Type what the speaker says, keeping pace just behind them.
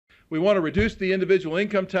We want to reduce the individual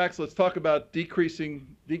income tax. Let's talk about decreasing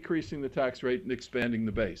the tax rate and expanding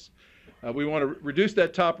the base. We want to reduce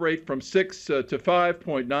that top rate from 6 to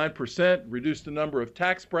 5.9%, reduce the number of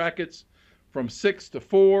tax brackets from 6 to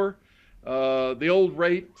 4. The old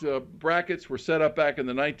rate brackets were set up back in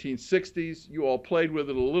the 1960s. You all played with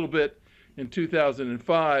it a little bit in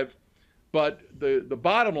 2005. But the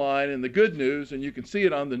bottom line and the good news, and you can see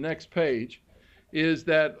it on the next page, is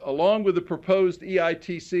that along with the proposed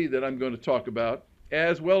EITC that I'm going to talk about,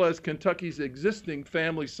 as well as Kentucky's existing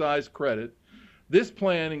family size credit, this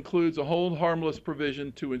plan includes a hold harmless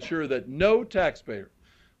provision to ensure that no taxpayer,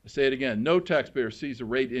 I say it again, no taxpayer sees a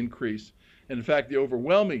rate increase. And in fact, the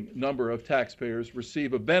overwhelming number of taxpayers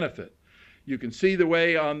receive a benefit. You can see the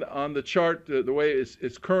way on the chart, the way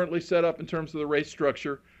it's currently set up in terms of the rate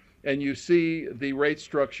structure, and you see the rate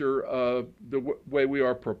structure the way we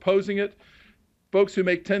are proposing it. Folks who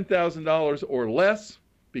make $10,000 or less,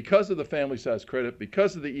 because of the family size credit,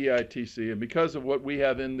 because of the EITC, and because of what we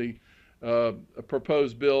have in the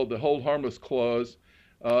proposed bill, the hold harmless clause,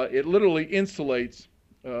 it literally insulates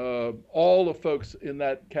all the folks in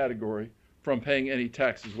that category from paying any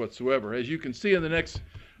taxes whatsoever. As you can see in the next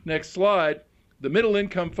slide, the middle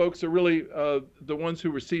income folks are really the ones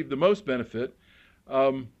who receive the most benefit.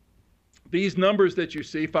 These numbers that you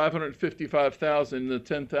see, 555,000 to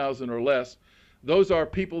 10,000 or less, those are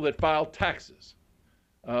people that file taxes.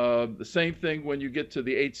 The same thing when you get to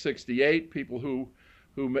the 868, people who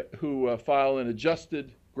file an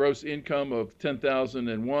adjusted gross income of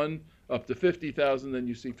 10,001 up to 50,000, then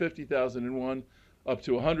you see 50,001 up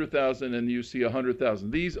to 100,000, and you see 100,000.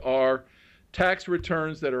 These are tax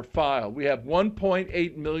returns that are filed. We have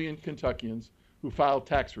 1.8 million Kentuckians who file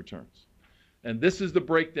tax returns. And this is the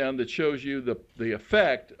breakdown that shows you the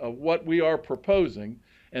effect of what we are proposing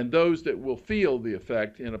and those that will feel the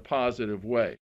effect in a positive way.